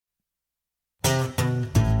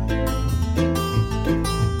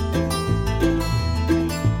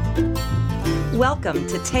Welcome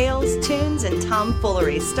to Tales, Tunes, and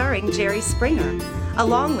Tomfoolery starring Jerry Springer,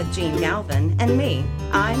 along with Gene Galvin and me.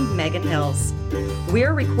 I'm Megan Hills.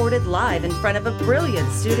 We're recorded live in front of a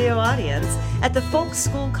brilliant studio audience at the Folk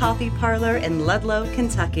School Coffee Parlor in Ludlow,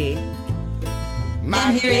 Kentucky.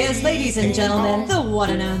 And here he is, ladies and gentlemen, the one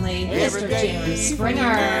and only Mr. Jerry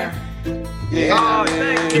Springer. Yeah. Oh,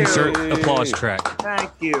 thank you. Insert applause track.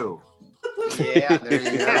 Thank you. Yeah, there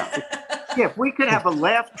you go. Yeah, if we could have a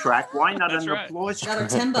laugh track, why not an applause Another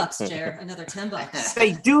track? $10, Jer. Another $10.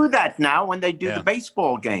 They do that now when they do the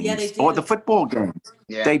baseball games or the football games.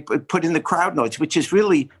 Yeah. They put in the crowd noise, which is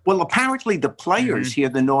really, well, apparently the players hear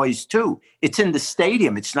the noise too. It's in the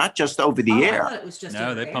stadium. It's not just over the air. I thought it was just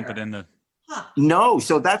No, over they pump it in the... No,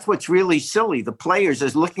 so that's what's really silly. The players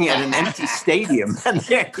is looking at an empty stadium and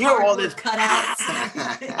they hear all this cutouts.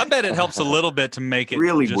 I bet it helps a little bit to make it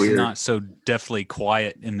really just weird. Not so deathly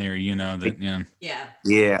quiet in there, you know. Yeah.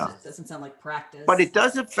 Yeah. It doesn't sound like practice. But it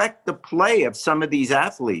does affect the play of some of these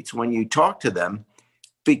athletes when you talk to them,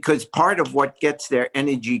 because part of what gets their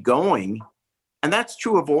energy going, and that's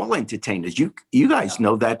true of all entertainers. You guys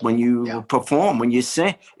know that when you perform, when you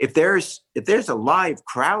sing, if there's a live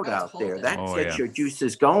crowd out there, that gets your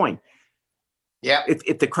juices going. Yeah.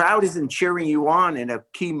 If the crowd isn't cheering you on in a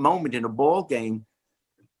key moment in a ball game,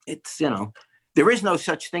 it's, there is no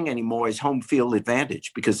such thing anymore as home field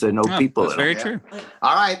advantage because there are no people. That's very true.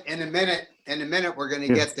 All right. In a minute, we're going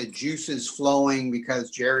to get the juices flowing because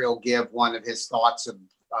Jerry will give one of his thoughts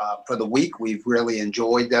for the week. We've really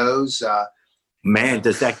enjoyed those. Man,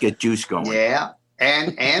 does that get juice going? Yeah.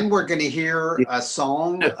 And we're going to hear a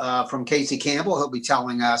song from Casey Campbell. He'll be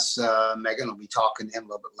telling us, Megan will be talking to him a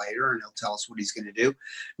little bit later, and he'll tell us what he's going to do.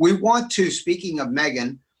 We want to, speaking of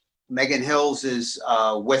Megan Hills is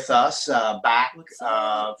with us back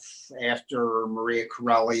after Maria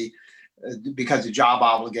Corelli, because of job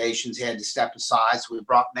obligations, had to step aside. So we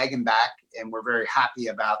brought Megan back, and we're very happy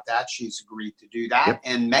about that. She's agreed to do that. Yep.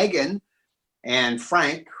 And Megan and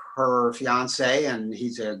Frank, her fiance, and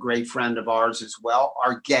he's a great friend of ours as well,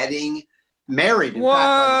 are getting married. In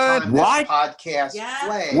fact, by the time this podcast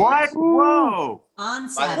plays. What? Whoa. On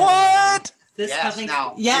Saturday. What? This coming.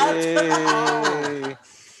 Now. Yeah.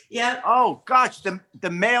 Yep. Oh gosh, the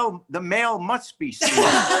mail must be slow.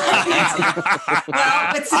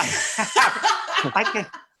 Well, it's I can.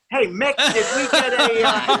 Hey, Mick, did we get a?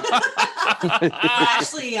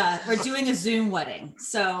 Actually, we're doing a Zoom wedding,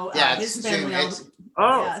 so his family.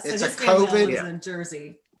 It's his a family COVID is in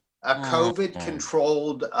Jersey. A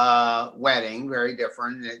COVID-controlled wedding, very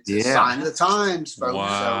different. It's a sign of the times, folks.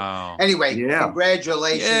 Wow. So, anyway,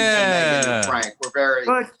 congratulations to Megan and Frank. We're very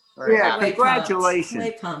happy. Congratulations.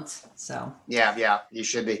 They pumped. So yeah, you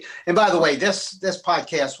should be. And by the way, this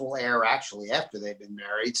podcast will air actually after they've been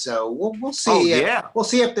married. So we'll see. We'll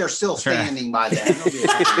see if they're still standing by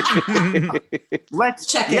then. Let's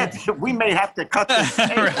check it. We may have to cut this.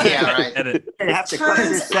 Edit. We may have to cut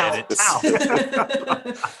this out.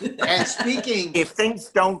 And speaking, if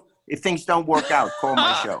things don't work out, call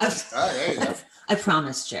my show. There you go. I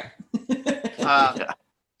promise, Chair.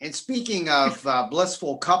 And speaking of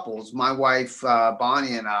blissful couples, my wife,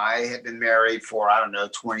 Bonnie, and I have been married for,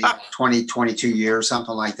 22 years,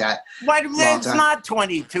 something like that. Wait a minute, it's not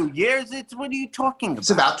 22 years. What are you talking about? It's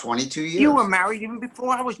about 22 years. You were married even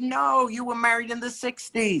before I was. No, you were married in the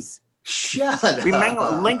 60s. Shut up. Remember,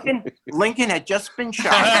 Lincoln had just been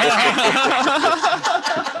shot.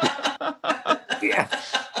 Yeah.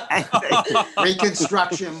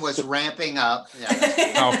 Reconstruction was ramping up.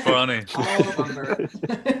 Yeah. How funny.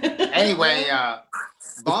 Anyway,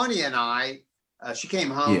 Bonnie and I, she came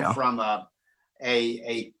home from a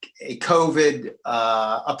COVID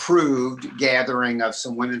approved gathering of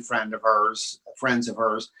some women friends of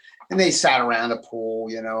hers, and they sat around a pool,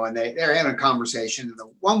 and they're having a conversation. And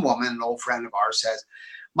the one woman, an old friend of ours, says,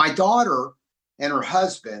 "My daughter and her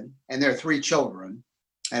husband and their 3 children."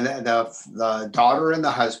 And the daughter and the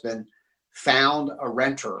husband found a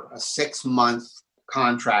renter, a 6-month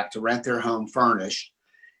contract to rent their home furnished.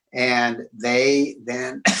 And they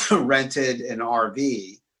then rented an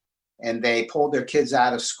RV, and they pulled their kids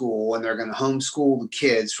out of school, and they're going to homeschool the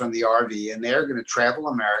kids from the RV, and they're going to travel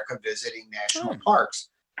America visiting national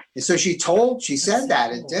parks. And so she said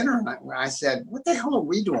that at dinner. And I said, "What the hell are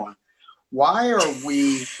we doing? Why are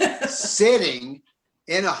we sitting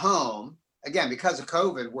in a home?" Again, because of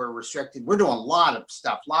COVID, we're restricted. We're doing a lot of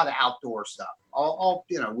stuff, a lot of outdoor stuff. All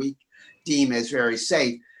we deem as very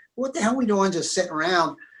safe. What the hell are we doing just sitting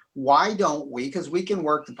around? Why don't we, because we can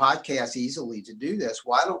work the podcast easily to do this,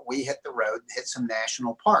 why don't we hit the road and hit some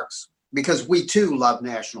national parks? Because we too love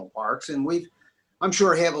national parks, and I'm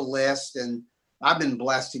sure have a list, and I've been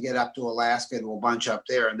blessed to get up to Alaska to a bunch up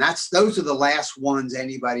there. And those are the last ones,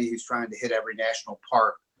 anybody who's trying to hit every national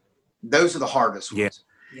park, those are the hardest ones.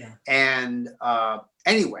 Yeah. And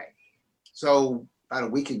anyway, so about a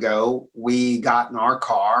week ago, we got in our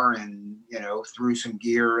car and, threw some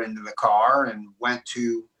gear into the car and went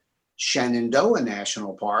to Shenandoah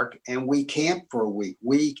National Park, and we camped for a week.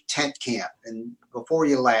 We tent camp. And before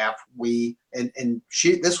you laugh,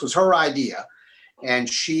 this was her idea. And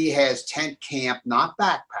she has tent camp, not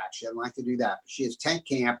backpack. She doesn't like to do that. But she has tent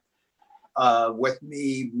camp with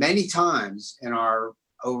me many times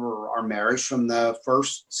over our marriage, from the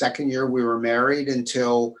second year we were married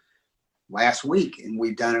until last week. And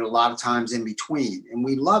we've done it a lot of times in between, and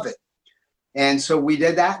we love it. And so we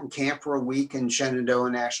did that and camped for a week in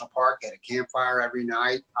Shenandoah National Park, had a campfire every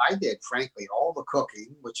night. I did, frankly, all the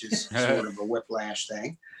cooking, which is sort of a whiplash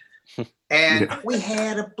thing. And we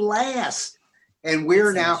had a blast. And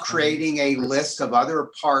we're now creating a list of other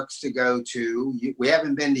parks to go to. We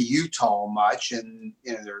haven't been to Utah much, and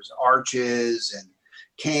there's Arches and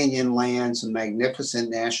Canyonlands, some magnificent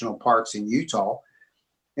national parks in Utah.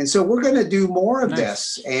 And so we're going to do more of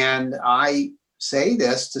this. And I say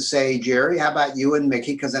this to say, Jerry, how about you and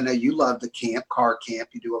Mickey? Because I know you love to camp, car camp.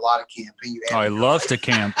 You do a lot of camping. I love to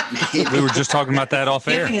camp. We were just talking about that off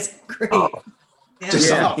air. Camping is great.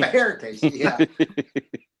 Just off air, Casey. Yeah.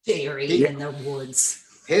 Jerry in the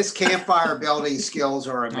woods. His campfire building skills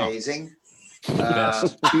are amazing. We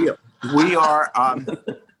are,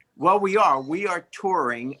 we are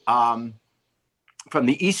touring from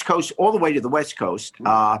the East Coast all the way to the West Coast.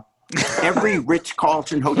 Every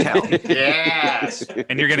Ritz-Carlton hotel. Yes.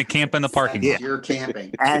 And you're going to camp in the parking lot. You're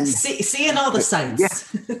camping. And seeing all the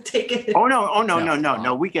sights. Take it.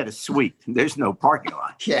 No. We get a suite. There's no parking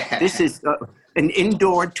lot. Yeah. This is an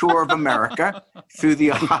indoor tour of America through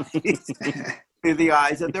the eyes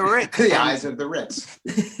of the Ritz. The eyes of the Ritz.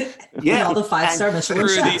 Yeah. And all the 5-star Michelin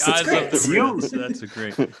Through chefs. the It's eyes great. of the Ritz. That's a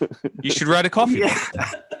great. You should write a coffee. Yeah.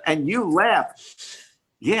 And you laugh.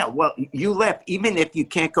 Yeah, well, you left, even if you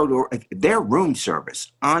can't go to their room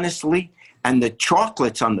service, honestly, and the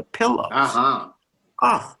chocolates on the pillows. Oh,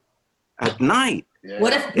 at night. Yeah.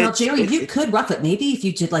 What if, now, Jerry, you could rough it. Maybe if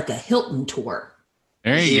you did like a Hilton tour.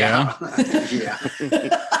 There you go. Yeah.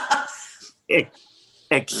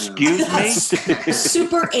 Excuse me?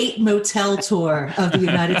 Super 8 motel tour of the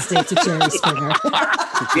United States with Jerry Springer.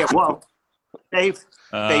 Yeah, well, they've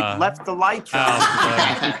left the lights on.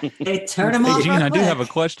 They turn them off. Hey, Gene, real I do quick. have a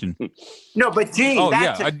question. No, but Gene, Oh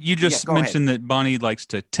that's yeah, you just go mentioned that Bonnie likes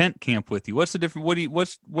to tent camp with you. What's the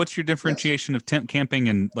difference? What's your differentiation of tent camping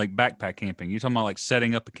and like backpack camping? You talking about like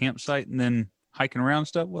setting up a campsite and then hiking around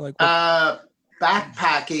stuff? Well, like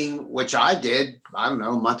backpacking, which I did, I don't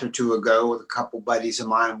know, a month or two ago with a couple buddies of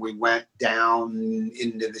mine. We went down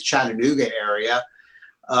into the Chattanooga area.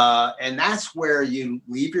 And that's where you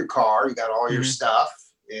leave your car, you got all your stuff,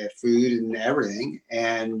 food and everything,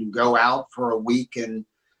 and go out for a week and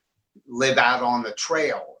live out on the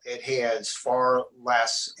trail. It has far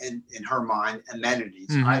less, in her mind, amenities.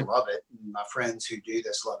 I love it. My friends who do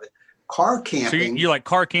this love it. Car camping. So you like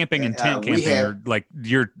car camping and tent camping, or like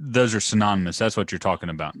those are synonymous. That's what you're talking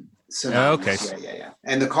about. Synonymous. Okay. Yeah.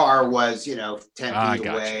 And the car was, 10 feet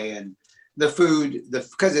away, and the food,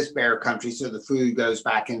 because it's bear country, so the food goes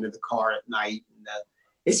back into the car at night. And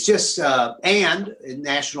it's just, and in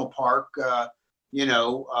National Park,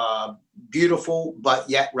 beautiful, but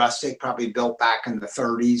yet rustic, probably built back in the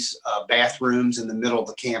 30s, bathrooms in the middle of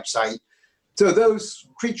the campsite. So those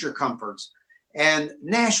creature comforts. And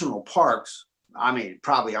national parks, I mean,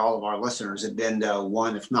 probably all of our listeners have been to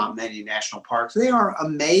one, if not many, national parks. They are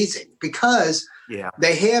amazing because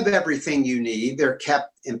they have everything you need. They're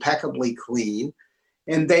kept impeccably clean,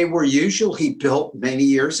 and they were usually built many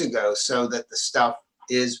years ago so that the stuff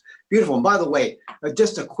is beautiful. And by the way,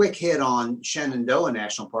 just a quick hit on Shenandoah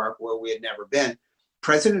National Park, where we had never been.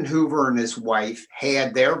 President Hoover and his wife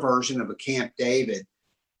had their version of a Camp David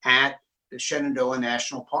at the Shenandoah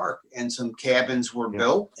National Park, and some cabins were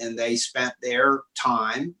built, and they spent their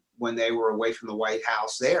time when they were away from the White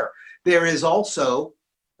House there. There is also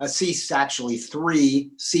actually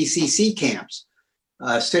 3 CCC camps,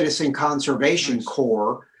 Citizen Conservation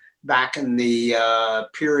Corps, back in the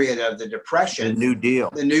period of the Depression. The New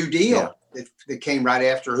Deal. The New Deal that came right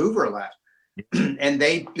after Hoover left. And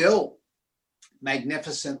they built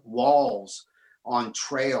magnificent walls on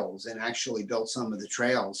trails and actually built some of the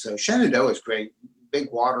trails. So Shenandoah is great. big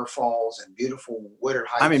waterfalls and beautiful wooded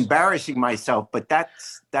heights. I'm embarrassing myself, but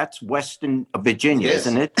that's Western Virginia,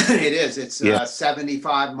 isn't it? It is. It's a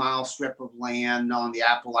 75-mile strip of land on the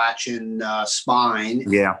Appalachian spine.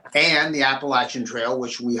 Yeah. And the Appalachian Trail,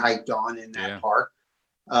 which we hiked on in that park,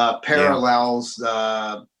 parallels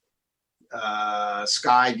the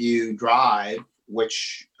Skyview Drive,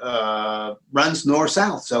 which runs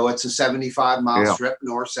north-south. So it's a 75-mile strip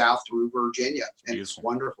north-south through Virginia. And it's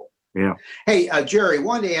wonderful. Yeah. Hey, Jerry,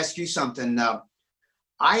 wanted to ask you something.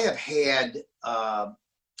 I have had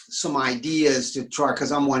some ideas to try,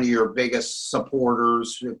 because I'm one of your biggest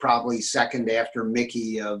supporters, probably second after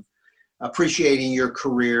Mickey, of appreciating your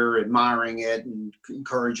career, admiring it, and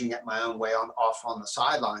encouraging it my own way off on the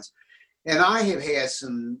sidelines. And I have had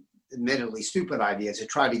some admittedly stupid ideas to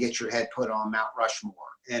try to get your head put on Mount Rushmore,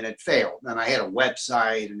 and it failed. And I had a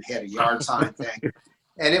website and had a yard sign thing,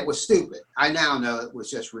 and it was stupid. I now know it was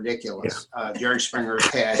just ridiculous. Jerry Springer's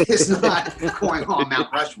head is not going on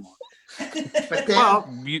Mount Rushmore. But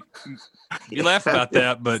then, you laugh about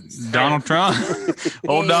that, but Donald Trump,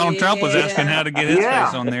 Donald Trump was asking how to get his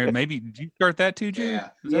face on there. Maybe did you start that too, Jerry?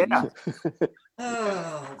 Yeah.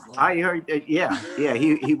 I heard.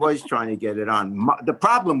 He was trying to get it on. The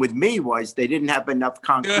problem with me was they didn't have enough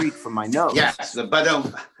concrete for my nose. Yes, the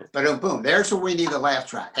boom. There's where we need the laugh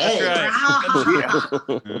track. Hey,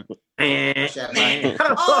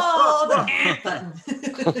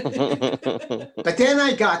 But then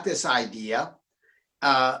I got this idea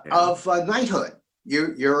of knighthood.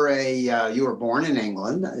 You were born in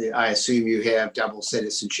England. I assume you have double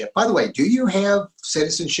citizenship. By the way, do you have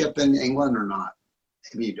citizenship in England or not?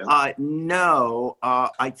 Maybe you don't. No.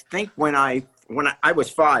 I think when I was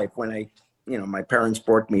 5, my parents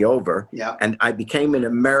brought me over, and I became an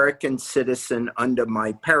American citizen under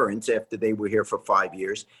my parents after they were here for 5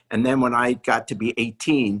 years. And then when I got to be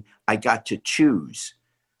 18, I got to choose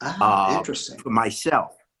interesting for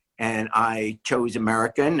myself. And I chose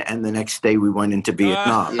American, and the next day we went into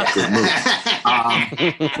Vietnam.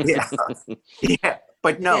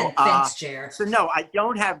 But no. Thanks, Jer. So no, I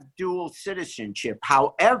don't have dual citizenship.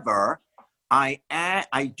 However, I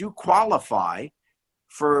do qualify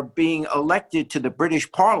for being elected to the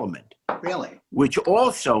British Parliament. Really? Which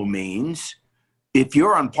also means if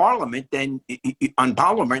you're on Parliament, then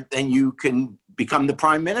you can become the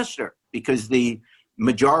Prime Minister, because the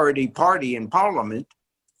majority party in Parliament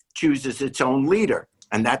chooses its own leader,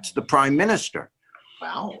 and that's the Prime Minister.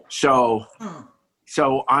 Wow. So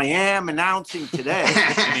I am announcing today. We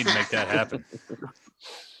need to make that happen.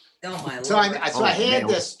 Oh my So Lord. I had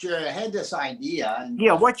this idea. And,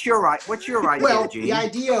 what's your idea, well, Gene? the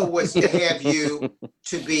idea was to have you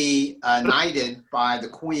to be knighted by the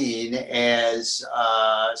Queen as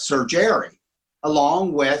Sir Jerry,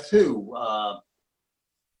 along with who? One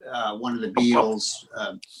of the Beatles.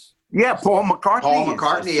 Paul McCartney. Paul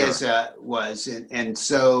McCartney was, and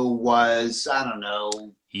so was, I don't know.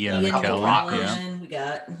 Ian McKellen. We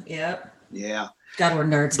got, Yeah. God, we're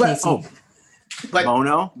nerds, Casey. But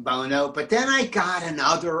Bono. But then I got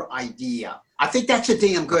another idea. I think that's a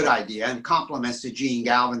damn good idea, and compliments to Gene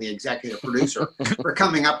Galvin, the executive producer, for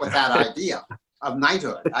coming up with that idea of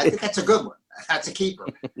knighthood. I think that's a good one. That's a keeper.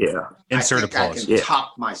 Yeah. Insert I applause. can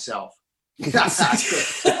top myself.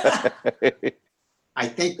 I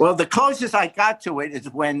think. Well, the closest I got to it is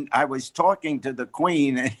when I was talking to the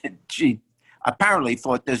Queen, and she apparently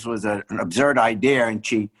thought this was an absurd idea, and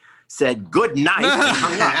she said, "Good night." And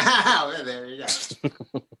hung up. There you go.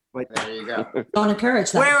 But there you go. Don't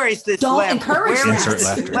encourage that. Where is this Don't laugh? encourage Where that.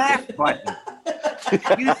 is this laugh button?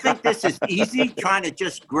 You think this is easy, trying to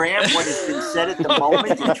just grab what has been said at the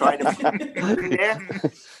moment and try to put it in there?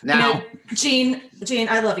 Now, Gene,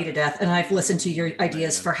 I love you to death, and I've listened to your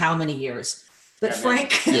ideas for how many years? But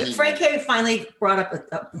Frank had finally brought up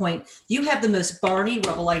a point. You have the most Barney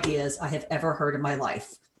Rubble ideas I have ever heard in my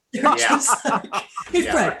life. They're just like,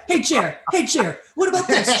 hey, Fred, hey, Chair, what about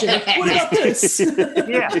this, Chair? What about this?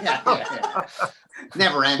 yeah.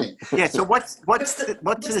 Never ending. Yeah, so what's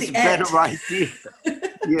this better idea?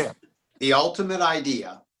 Yeah. The ultimate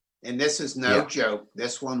idea, and this is no joke,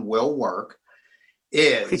 this one will work,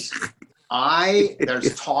 is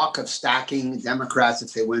there's talk of stacking Democrats.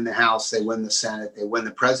 If they win the House, they win the Senate, they win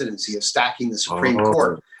the presidency, of stacking the Supreme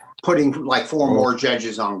Court, putting like 4 more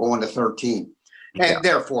judges on, going to 13, and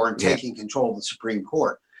therefore taking control of the Supreme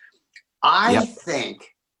Court. I think,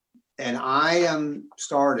 and I am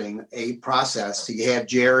starting a process to have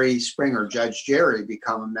Jerry Springer, Judge Jerry,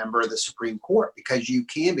 become a member of the Supreme Court, because you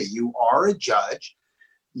can be. You are a judge.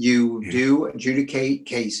 You do adjudicate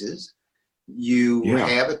cases. You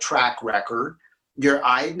have a track record.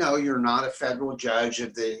 I know you're not a federal judge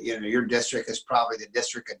of the, your district is probably the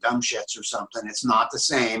district of dumb shits or something. It's not the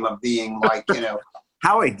same of being like,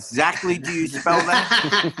 How exactly do you spell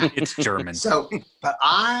that? It's German. So, but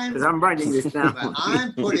Because I'm writing this down.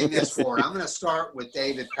 I'm putting this forward. I'm going to start with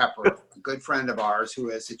David Pepper, a good friend of ours who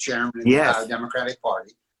is the chairman of the Ohio Democratic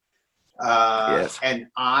Party. Yes. And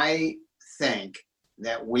I think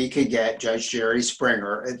that we could get Judge Jerry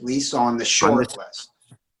Springer at least on the short list.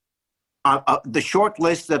 The short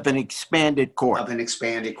list of an expanded court.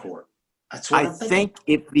 That's what I think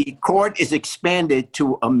if the court is expanded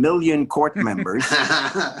to 1 million court members,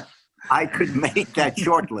 I could make that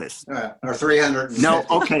short list. Or 300. No,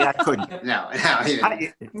 okay, I couldn't. No.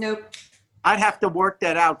 Nope. I'd have to work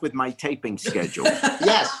that out with my taping schedule.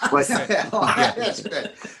 Yes. But, That's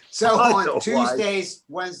good. So on Tuesdays,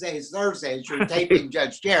 Wednesdays, Thursdays, you're taping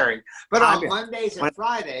Judge Jerry. But on Mondays and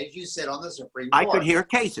Fridays, you sit on the Supreme Court. I could hear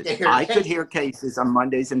cases. I could hear cases on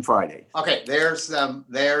Mondays and Fridays. Okay, there's the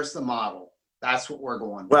model. That's what we're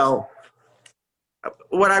going with. Well,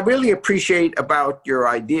 what I really appreciate about your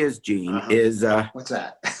ideas, Gene, is what's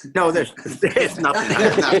that? No, there's nothing. There's nothing.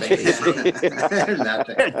 There's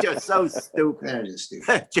nothing. They're just so stupid. They're just stupid.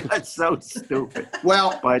 They're just so stupid.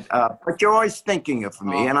 Well, but you're always thinking of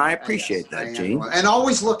me, and I appreciate that, Gene. And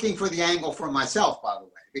always looking for the angle for myself, by the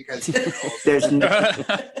way, because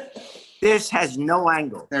this has no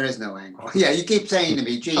angle. There is no angle. Yeah, you keep saying to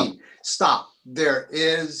me, Gene, stop. There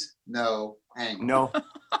is no angle. No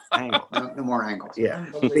angle. No more angles. Yeah,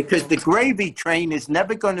 because the gravy train is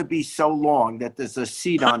never going to be so long that there's a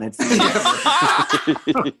seat on it.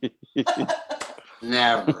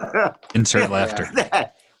 Never. Insert laughter.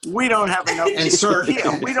 We don't have enough. Insert.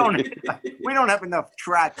 Yeah, we don't have enough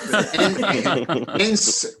tracks.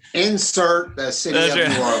 Insert the city of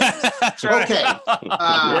New Orleans. That's right. Okay.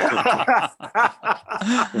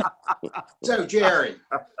 So Jerry,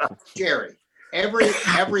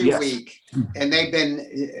 every week, and they've been,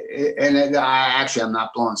 and I'm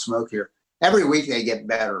not blowing smoke here. Every week they get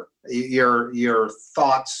better. Your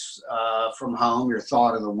thoughts from home, your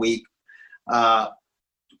thought of the week. And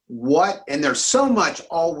there's so much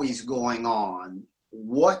always going on.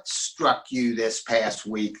 What struck you this past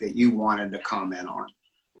week that you wanted to comment on?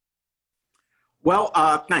 Well,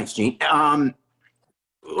 thanks, Gene.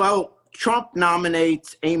 Well, Trump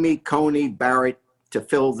nominates Amy Coney Barrett to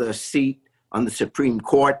fill the seat on the Supreme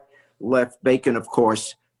Court, left vacant, of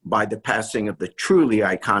course, by the passing of the truly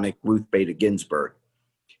iconic Ruth Bader Ginsburg.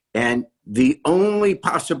 And the only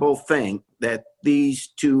possible thing that these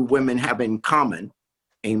two women have in common,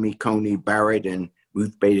 Amy Coney Barrett and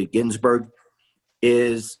Ruth Bader Ginsburg,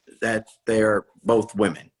 is that they're both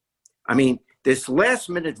women. I mean, this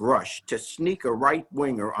last-minute rush to sneak a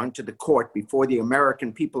right-winger onto the court before the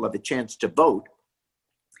American people have a chance to vote,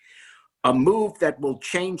 a move that will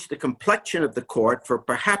change the complexion of the court for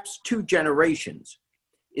perhaps 2 generations,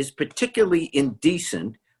 is particularly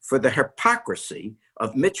indecent for the hypocrisy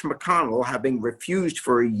of Mitch McConnell having refused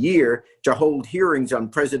for a year to hold hearings on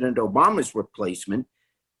President Obama's replacement,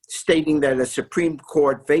 stating that a Supreme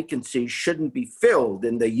Court vacancy shouldn't be filled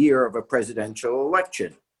in the year of a presidential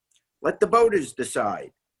election. Let the voters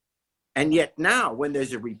decide. And yet now, when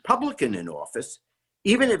there's a Republican in office,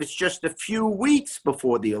 even if it's just a few weeks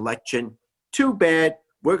before the election, too bad,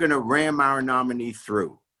 we're going to ram our nominee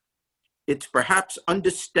through. It's perhaps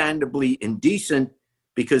understandably indecent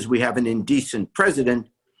because we have an indecent president,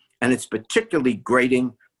 and it's particularly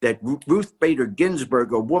grating that Ruth Bader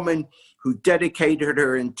Ginsburg, a woman who dedicated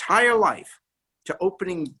her entire life to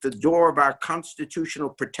opening the door of our constitutional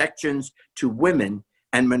protections to women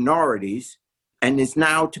and minorities, and is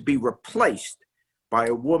now to be replaced by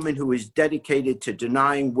a woman who is dedicated to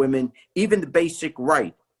denying women even the basic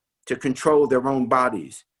right to control their own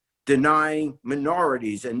bodies, denying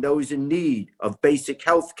minorities and those in need of basic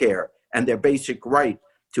health care and their basic right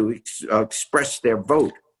to express their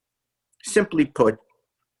vote. Simply put,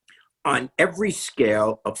 on every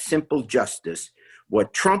scale of simple justice,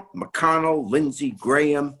 what Trump, McConnell, Lindsey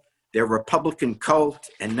Graham, their Republican cult,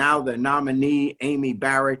 and now their nominee, Amy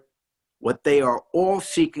Barrett, what they are all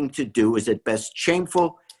seeking to do is at best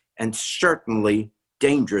shameful and certainly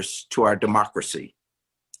dangerous to our democracy.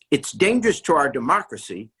 It's dangerous to our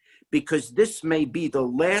democracy because this may be the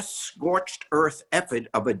last scorched earth effort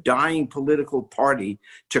of a dying political party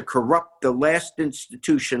to corrupt the last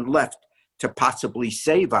institution left to possibly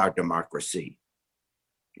save our democracy.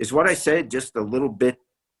 Is what I said just a little bit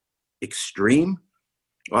extreme?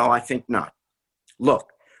 Well, I think not.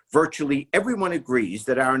 Look, virtually everyone agrees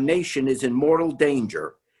that our nation is in mortal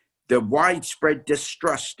danger. The widespread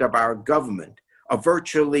distrust of our government, of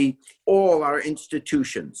virtually all our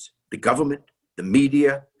institutions, the government, the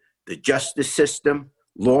media, the justice system,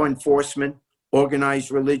 law enforcement, organized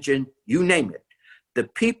religion, you name it. The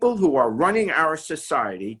people who are running our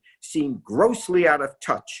society seem grossly out of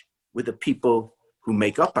touch with the people who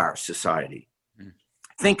make up our society.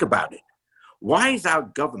 Think about it. Why is our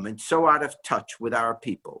government so out of touch with our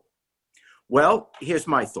people? Well, here's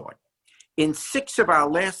my thought. In 6 of our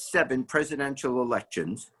last 7 presidential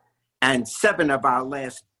elections, and 7 of our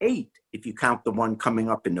last 8, if you count the one coming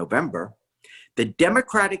up in November, the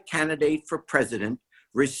Democratic candidate for president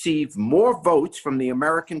received more votes from the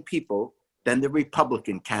American people than the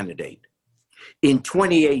Republican candidate. In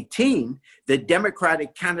 2018, the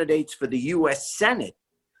Democratic candidates for the U.S. Senate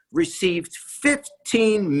received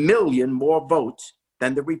 15 million more votes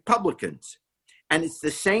than the Republicans. And it's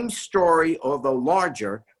the same story, although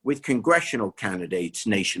larger, with congressional candidates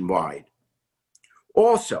nationwide.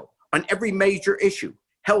 Also, on every major issue,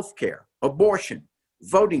 healthcare, abortion,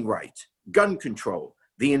 voting rights, gun control,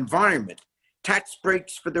 the environment, tax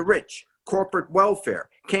breaks for the rich, corporate welfare,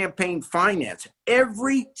 campaign finance,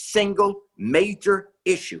 every single major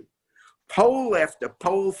issue, poll after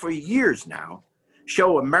poll for years now,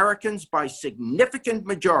 show Americans by significant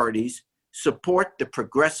majorities support the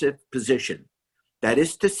progressive position. That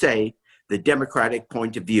is to say, the Democratic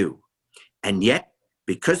point of view. And yet,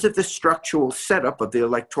 because of the structural setup of the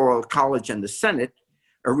Electoral College and the Senate,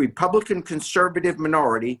 a Republican conservative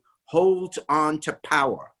minority holds on to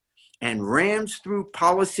power and rams through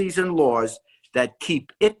policies and laws that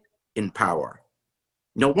keep it in power.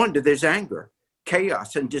 No wonder there's anger,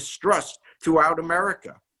 chaos, and distrust throughout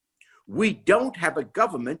America. We don't have a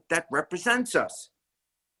government that represents us.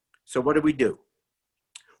 So what do?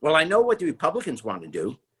 Well, I know what the Republicans want to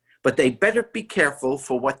do, but they better be careful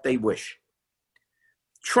for what they wish.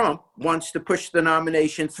 Trump wants to push the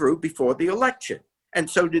nomination through before the election, and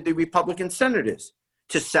so do the Republican senators,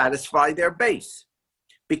 to satisfy their base,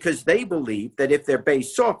 because they believe that if their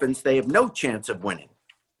base softens, they have no chance of winning.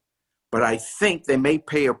 But I think they may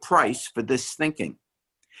pay a price for this thinking.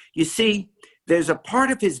 You see, there's a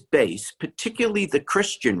part of his base, particularly the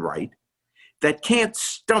Christian right, that can't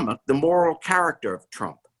stomach the moral character of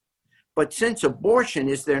Trump. But since abortion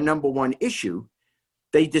is their number one issue,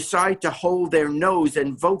 they decide to hold their nose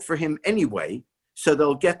and vote for him anyway, so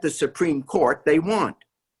they'll get the Supreme Court they want.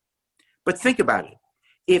 But think about it.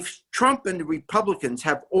 If Trump and the Republicans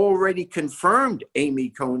have already confirmed Amy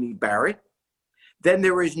Coney Barrett, then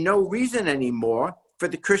there is no reason anymore for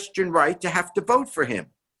the Christian right to have to vote for him.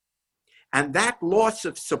 And that loss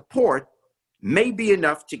of support may be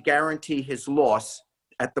enough to guarantee his loss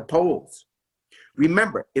at the polls.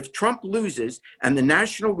 Remember, if Trump loses and the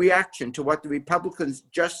national reaction to what the Republicans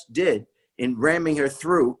just did in ramming her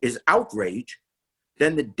through is outrage,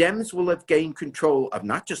 then the Dems will have gained control of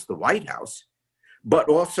not just the White House, but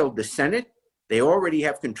also the Senate. They already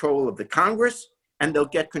have control of the Congress, and they'll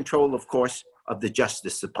get control, of course, of the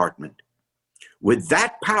Justice Department. With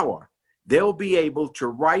that power, they'll be able to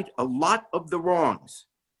right a lot of the wrongs,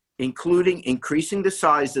 including increasing the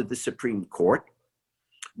size of the Supreme Court,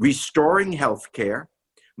 restoring health care,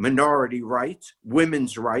 minority rights,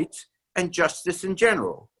 women's rights, and justice in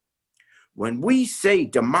general. When we say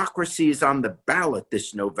democracy is on the ballot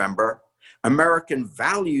this November, American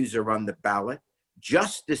values are on the ballot,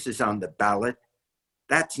 justice is on the ballot,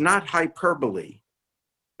 that's not hyperbole.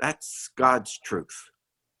 That's God's truth.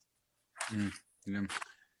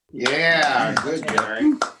 Yeah, good,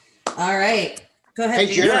 Jerry. All right. Go ahead.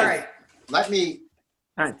 Hey, Jerry, Jerry. let me,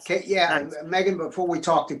 Thanks. Thanks. Megan, before we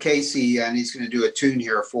talk to Casey, and he's going to do a tune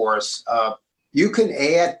here for us, you can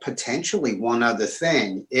add potentially one other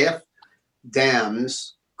thing. If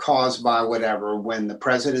Dems, caused by whatever, win the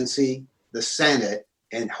presidency, the Senate,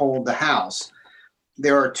 and hold the House,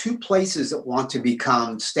 there are 2 places that want to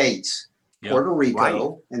become states, Puerto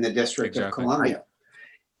Rico and the District of Columbia. Right.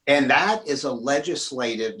 And that is a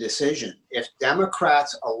legislative decision. If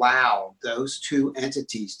Democrats allow those 2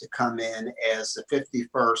 entities to come in as the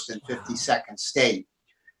 51st and 52nd state,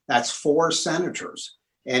 that's 4 senators.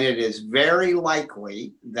 And it is very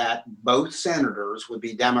likely that both senators would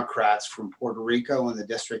be Democrats from Puerto Rico and the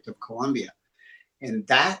District of Columbia. And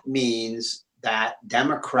that means that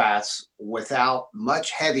Democrats, without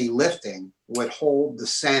much heavy lifting, would hold the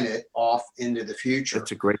Senate off into the future.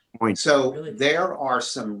 That's a great point. So there are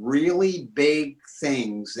some really big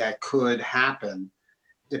things that could happen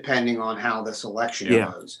depending on how this election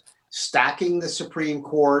goes. Stacking the Supreme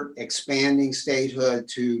Court, expanding statehood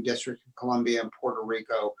to District of Columbia and Puerto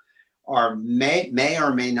Rico are may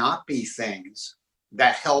or may not be things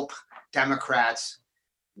that help Democrats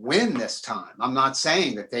win this time. I'm not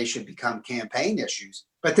saying that they should become campaign issues,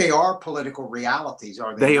 but they are political realities,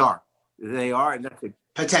 are they? They are. They are, and that's a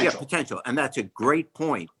Potential. potential, and that's a great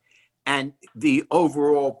point. And the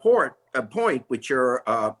overall point which you're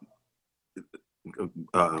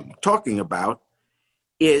talking about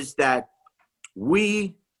is that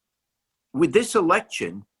with this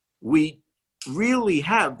election, we really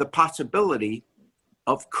have the possibility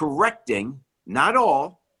of correcting not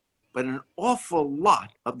all, but an awful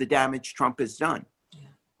lot of the damage Trump has done. Yeah.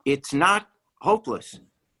 It's not hopeless.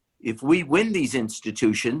 If we win these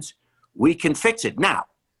institutions, we can fix it. Now,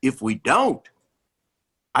 if we don't,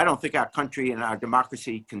 I don't think our country and our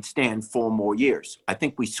democracy can stand 4 more years. I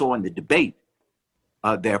think we saw in the debate,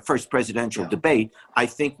 their first presidential debate, I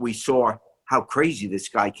think we saw how crazy this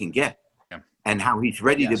guy can get and how he's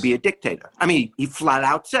ready to be a dictator. I mean, he flat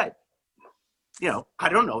out said, I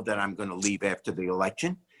don't know that I'm going to leave after the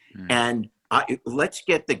election. And let's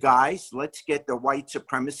get the white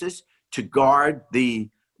supremacists to guard the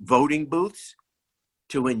voting booths,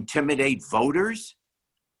 to intimidate voters.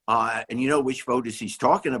 And you know which voters he's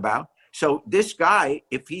talking about. So this guy,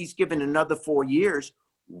 if he's given another 4 years,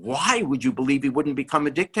 why would you believe he wouldn't become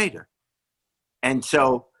a dictator? And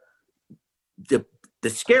so the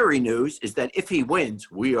scary news is that if he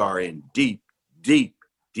wins, we are in deep, deep,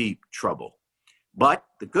 deep trouble. But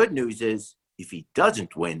the good news is if he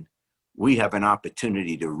doesn't win, we have an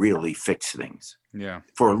opportunity to really fix things. Yeah.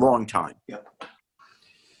 For a long time. Yep.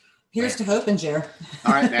 Here's to hoping, Jer.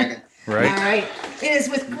 All right, Megan. Right. All right. It is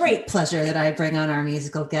with great pleasure that I bring on our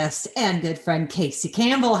musical guest and good friend, Casey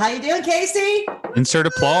Campbell. How you doing, Casey? Insert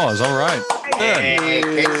applause. All right. Hey,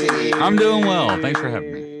 Casey. I'm doing well. Thanks for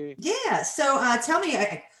having me. Yeah. So tell me,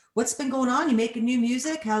 what's been going on? You making new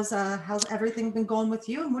music? How's everything been going with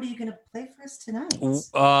you? And what are you going to play for us tonight?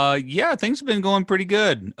 Yeah, things have been going pretty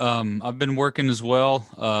good. I've been working as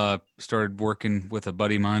well. Started working with a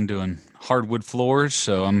buddy of mine doing hardwood floors.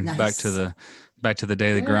 So I'm back to the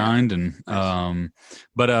daily grind, and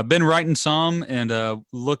but I've been writing some and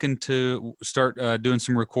looking to start doing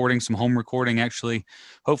some home recording, actually,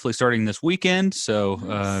 hopefully starting this weekend.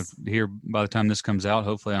 So here, by the time this comes out,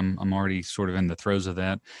 hopefully I'm already sort of in the throes of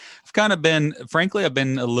that. I've been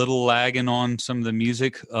a little lagging on some of the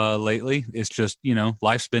music lately. It's just,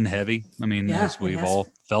 life's been heavy. I mean, as we've all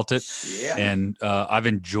felt it. Yeah. And I've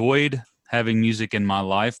enjoyed having music in my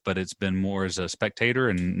life, but it's been more as a spectator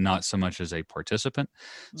and not so much as a participant.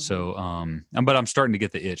 Mm-hmm. So, but I'm starting to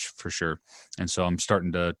get the itch for sure. And so I'm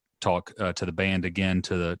starting to talk to the band again,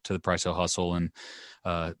 to the Price Hill Hustle, and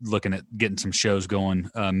looking at getting some shows going,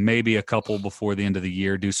 maybe a couple before the end of the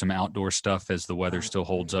year, do some outdoor stuff as the weather still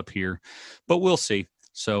holds up here, but we'll see.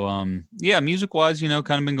 So, music wise, kind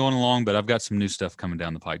of been going along, but I've got some new stuff coming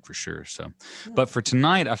down the pike for sure. So, but for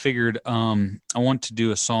tonight, I figured, I want to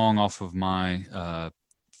do a song off of my,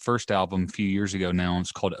 first album a few years ago now.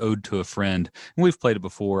 It's called Ode to a Friend. And we've played it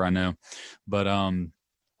before, I know, but,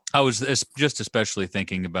 I was just especially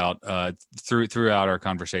thinking about, throughout our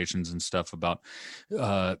conversations and stuff about,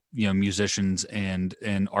 musicians and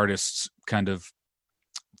artists kind of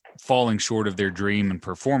falling short of their dream, and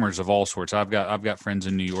performers of all sorts. I've got friends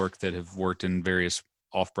in New York that have worked in various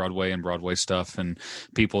off-Broadway and Broadway stuff, and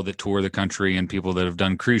people that tour the country, and people that have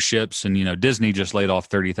done cruise ships, and Disney just laid off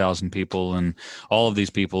 30,000 people, and all of these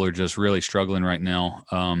people are just really struggling right now,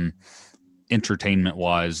 entertainment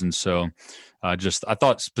wise. And so I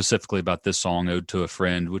thought specifically about this song, Ode to a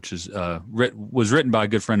Friend, which is was written by a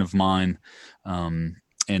good friend of mine, and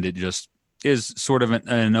it just is sort of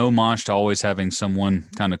an homage to always having someone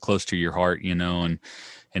kind of close to your heart, and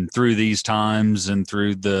through these times, and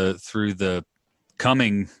through the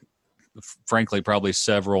coming, frankly, probably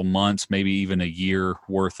several months, maybe even a year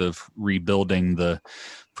worth of rebuilding the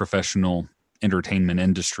professional entertainment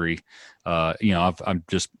industry. I'm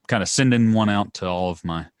just kind of sending one out to all of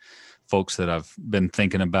my folks that I've been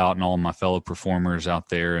thinking about, and all of my fellow performers out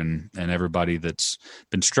there, and everybody that's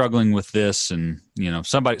been struggling with this, and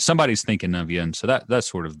somebody's thinking of you. And so that's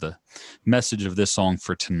sort of the message of this song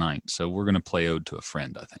for tonight. So we're going to play Ode to a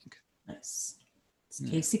Friend, I think. Nice. It's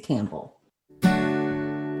Casey Campbell.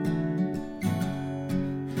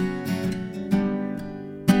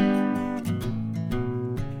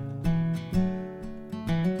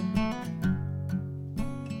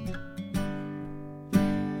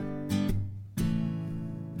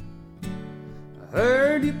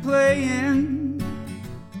 Heard you playing,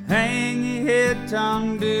 hang your head,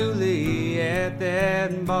 Tom Dooley, at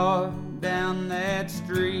that bar down that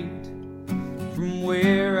street from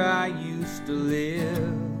where I used to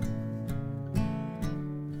live.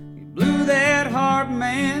 You blew that harp,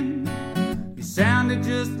 man, you sounded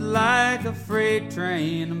just like a freight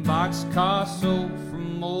train, a boxcar sold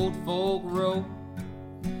from Old Folk Road.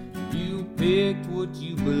 You picked what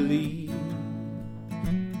you believed,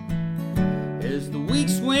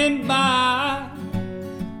 went by,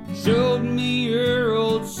 showed me your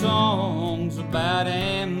old songs about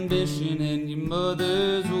ambition and your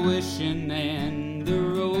mother's wishing and the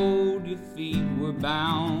road your feet were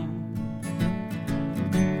bound.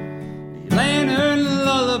 The lantern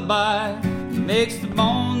lullaby makes the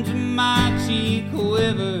bones in my cheek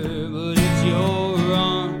quiver, but it's your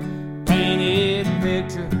unpainted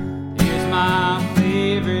picture is my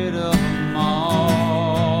favorite of them all.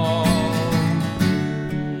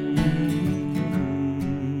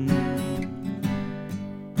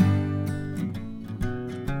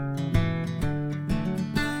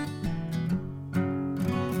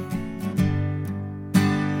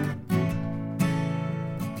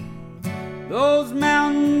 Those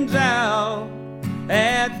mountains out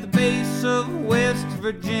at the base of West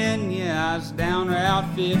Virginia, I was down Route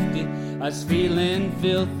 50, I was feeling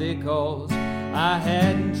filthy 'cause I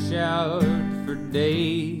hadn't showered for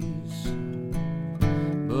days.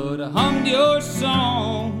 But I hummed your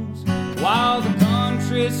songs while the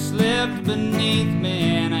country slept beneath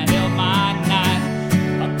me, and I held my knife.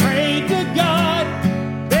 I prayed to God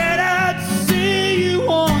that I'd see you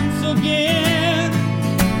once again.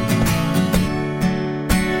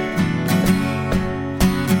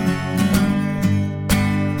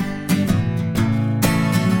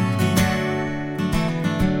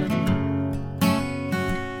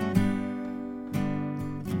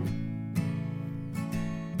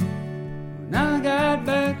 When I got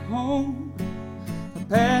back home, I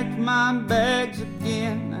packed my bags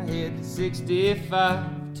again. I headed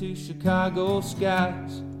 65 to Chicago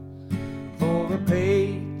skies for a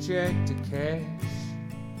paycheck to cash.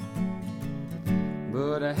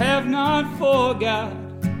 But I have not forgot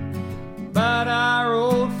about our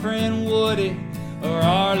old friend Woody or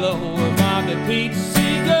Arlo or Bobby Pete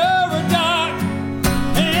Seeger or Doc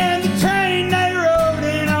and the train they rode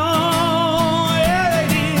in on. Yeah, they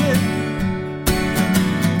did.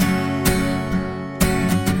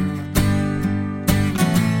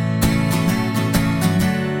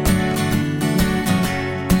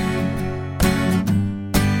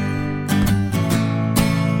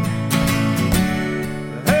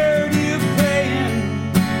 I heard you playing,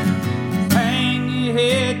 hang your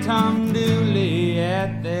head, Tom Dooley,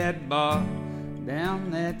 at that bar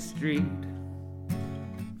down that street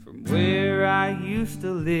from where I used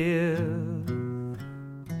to live.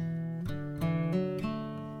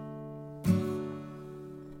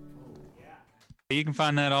 You can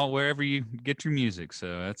find that all wherever you get your music.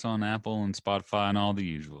 So that's on Apple and Spotify and all the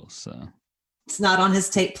usuals. So It's not on his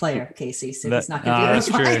tape player, Casey, so he's not That- going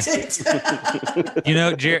to be able to that's find it. you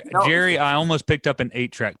know, Jerry, I almost picked up an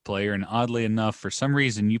 8-track player, and oddly enough, for some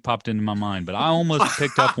reason, you popped into my mind. But I almost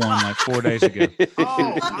picked up one like 4 days ago.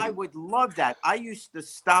 Oh, I would love that. I used to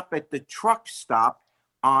stop at the truck stop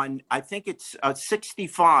on, I think it's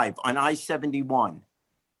 65 on I-71,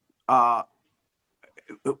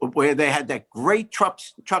 where they had that great truck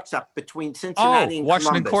stop between Cincinnati and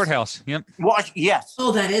Washington Columbus. Courthouse. Yep. Yes.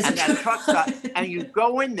 Oh, that is And that truck stop, and you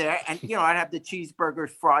go in there, and I'd have the cheeseburgers,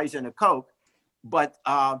 fries, and a Coke. But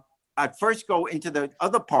I'd first go into the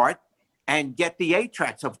other part and get the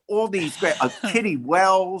 8-tracks of all these great Kitty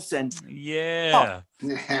Wells, and Yeah.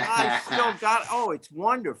 I still got. Oh, it's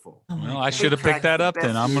wonderful. Oh my Well, I God. should have picked that up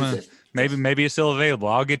then. I'm gonna Music. maybe it's still available.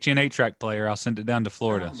 I'll get you an 8-track player. I'll send it down to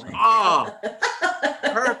Florida. Oh, my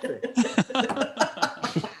Oh, perfect.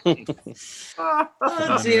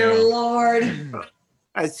 Oh, dear Lord.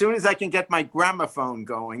 As soon as I can get my gramophone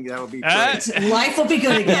going, that'll be Ah. great. Life will be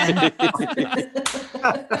good again.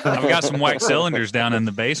 I've got some white cylinders down in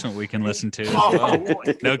the basement we can listen to. As well.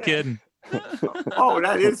 Oh, No kidding. oh,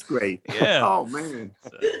 that is great. Yeah. Oh, man.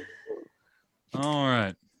 All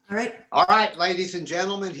right. All right. All right, ladies and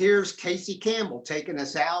gentlemen, here's Casey Campbell taking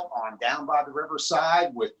us out on Down by the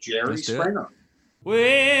Riverside with Jerry Let's do it. Springer.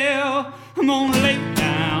 Well, I'm gonna lay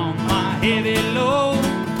down my heavy load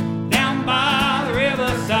down by the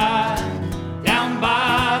riverside, down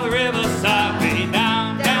by the riverside, way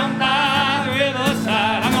down by the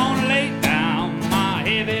riverside. I'm gonna lay down my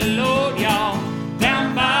heavy load, y'all,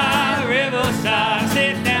 down by the riverside.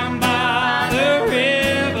 Sit down by the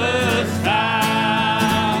riverside.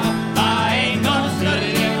 I ain't gonna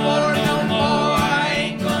study anymore no more. I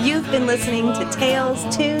ain't gonna. You've been listening to Tales,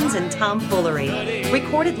 Tunes, and Tomfoolery,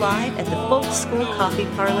 recorded live at the Folk School Coffee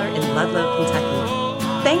Parlor in Ludlow, Kentucky.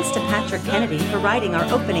 Thanks to Patrick Kennedy for writing our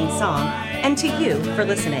opening song, and to you for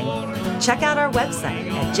listening. Check out our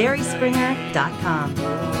website at jerryspringer.com.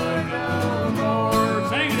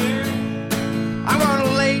 I'm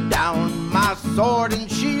gonna lay down my sword and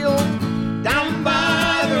shield down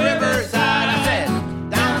by the riverside.